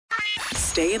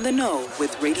Stay in the know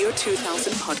with Radio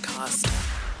 2000 podcast.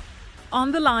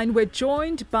 On the line, we're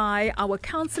joined by our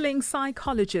counselling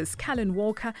psychologist, Calynn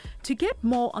Walker, to get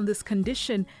more on this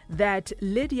condition that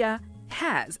Lydia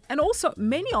has, and also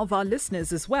many of our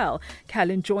listeners as well.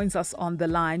 Calynn joins us on the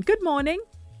line. Good morning.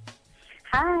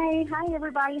 Hi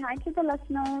everybody. Hi to the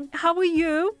listeners. How are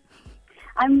you?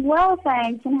 I'm well,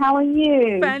 thanks. And how are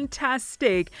you?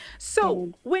 Fantastic.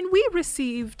 So when we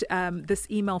received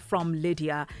this email from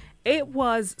Lydia, it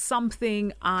was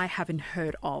something I haven't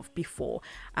heard of before.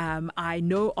 I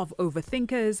know of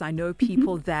overthinkers. I know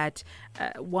people that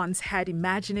once had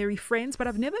imaginary friends, but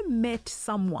I've never met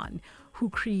someone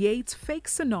who creates fake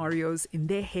scenarios in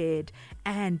their head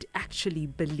and actually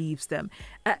believes them.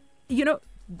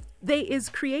 There is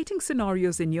creating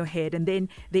scenarios in your head and then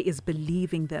there is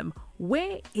believing them.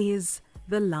 Where is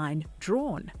the line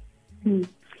drawn?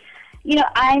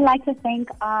 I like to think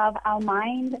of our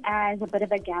mind as a bit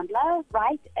of a gambler,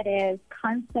 right? It is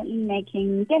constantly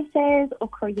making guesses or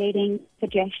creating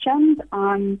suggestions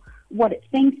on what it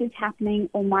thinks is happening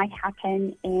or might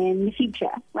happen in the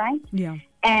future, right? Yeah.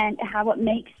 And how it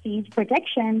makes these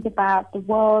predictions about the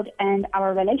world and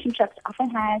our relationships often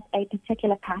has a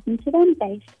particular pattern to them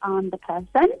based on the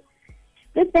person.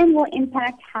 This then will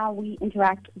impact how we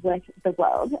interact with the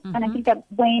world. Mm-hmm. And I think that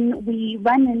when we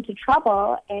run into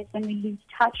trouble is when we lose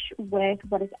touch with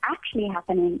what is actually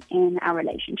happening in our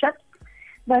relationships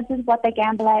versus what the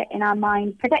gambler in our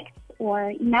mind predicts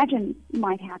or imagines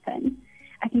might happen.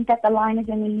 I think that the line is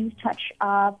when we lose touch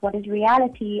of what is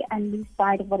reality and lose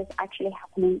sight of what is actually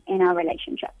happening in our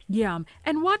relationships. Yeah.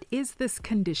 And what is this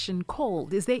condition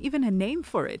called? Is there even a name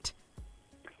for it?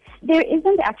 There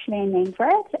isn't actually a name for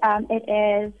it. It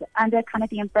is under kind of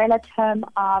the umbrella term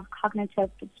of cognitive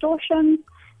distortion,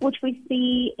 which we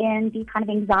see in the kind of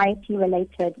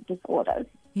anxiety-related disorders.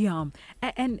 Yeah.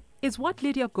 And is what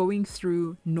Lydia going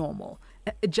through normal?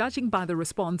 Judging by the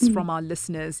response from our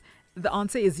listeners, the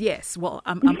answer is yes. Well,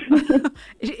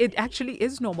 it actually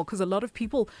is normal because a lot of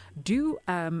people do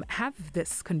have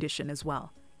this condition as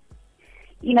well.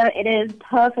 It is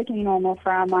perfectly normal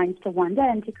for our minds to wonder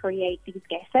and to create these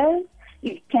guesses.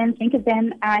 You can think of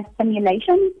them as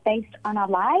simulations based on our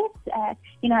lives.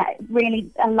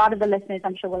 Really, a lot of the listeners,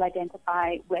 I'm sure, will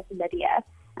identify with Lydia.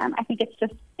 I think it's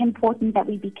just important that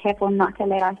we be careful not to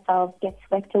let ourselves get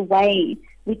swept away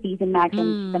with these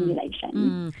imagined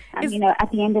simulations. At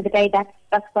the end of the day,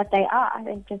 that's what they are.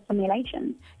 They're just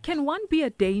simulations. Can one be a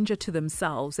danger to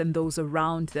themselves and those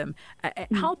around them?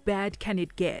 How bad can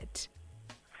it get?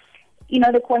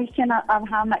 The question of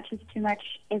how much is too much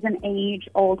is an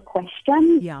age-old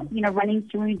question. Yeah. Running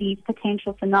through these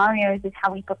potential scenarios is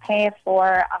how we prepare for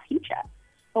our future.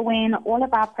 But when all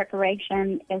of our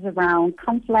preparation is around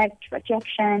conflict,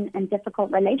 rejection, and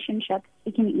difficult relationships,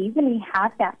 we can easily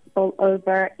have that spill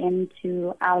over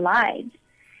into our lives.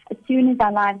 As soon as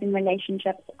our lives and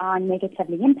relationships are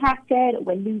negatively impacted,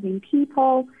 we're losing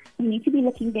people, we need to be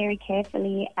looking very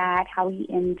carefully at how we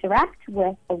interact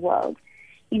with the world.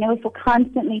 If we're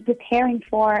constantly preparing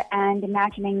for and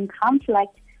imagining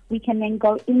conflict, we can then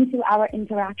go into our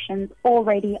interactions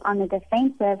already on the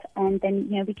defensive and then,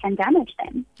 we can damage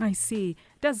them. I see.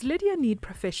 Does Lydia need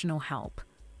professional help?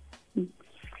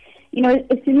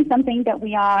 As soon as something that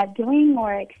we are doing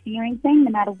or experiencing,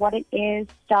 no matter what it is,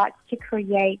 starts to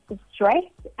create the stress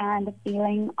and the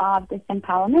feeling of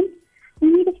disempowerment,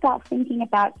 we need to start thinking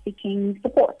about seeking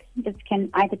support. This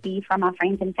can either be from our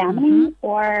friends and family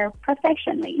or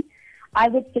professionally. I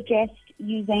would suggest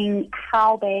using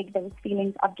how big those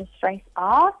feelings of distress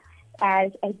are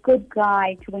as a good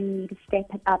guide to when you need to step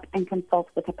it up and consult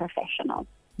with a professional.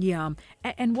 Yeah.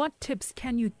 And what tips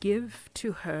can you give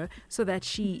to her so that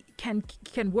she can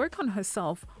work on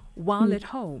herself while at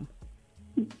home?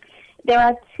 There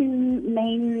are two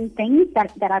main things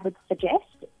that I would suggest.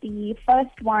 The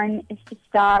first one is to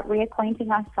start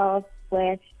reacquainting ourselves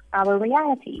with our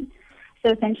reality.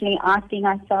 So essentially asking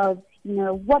ourselves,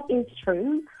 what is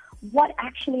true? What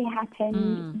actually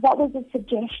happened? What was a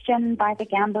suggestion by the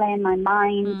gambler in my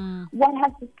mind? What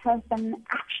has this person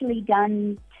actually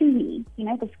done to me?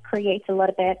 This creates a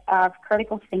little bit of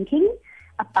critical thinking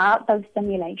about those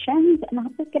simulations and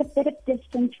helps us get a bit of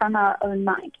distance from our own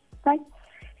mind, right?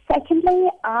 Secondly,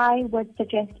 I would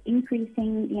suggest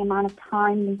increasing the amount of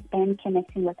time we spend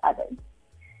connecting with others.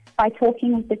 By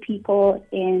talking with the people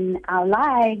in our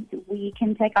lives, we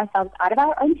can take ourselves out of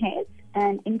our own heads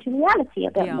and into reality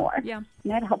a bit more. Yeah.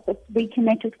 It helps us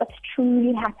reconnect with what's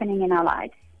truly happening in our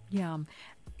lives. Yeah.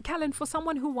 Calynn, for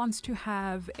someone who wants to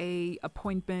have a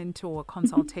appointment or a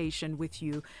consultation with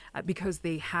you because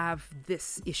they have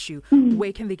this issue,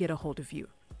 where can they get a hold of you?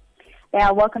 they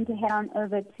are welcome to head on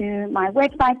over to my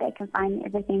website. They can find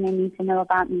everything they need to know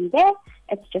about me there.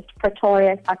 It's just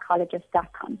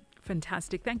pretoriapsychologist.com.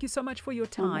 Fantastic. Thank you so much for your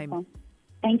time. Wonderful.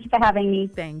 Thank you for having me.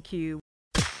 Thank you.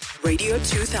 Radio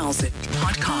 2000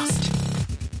 podcast.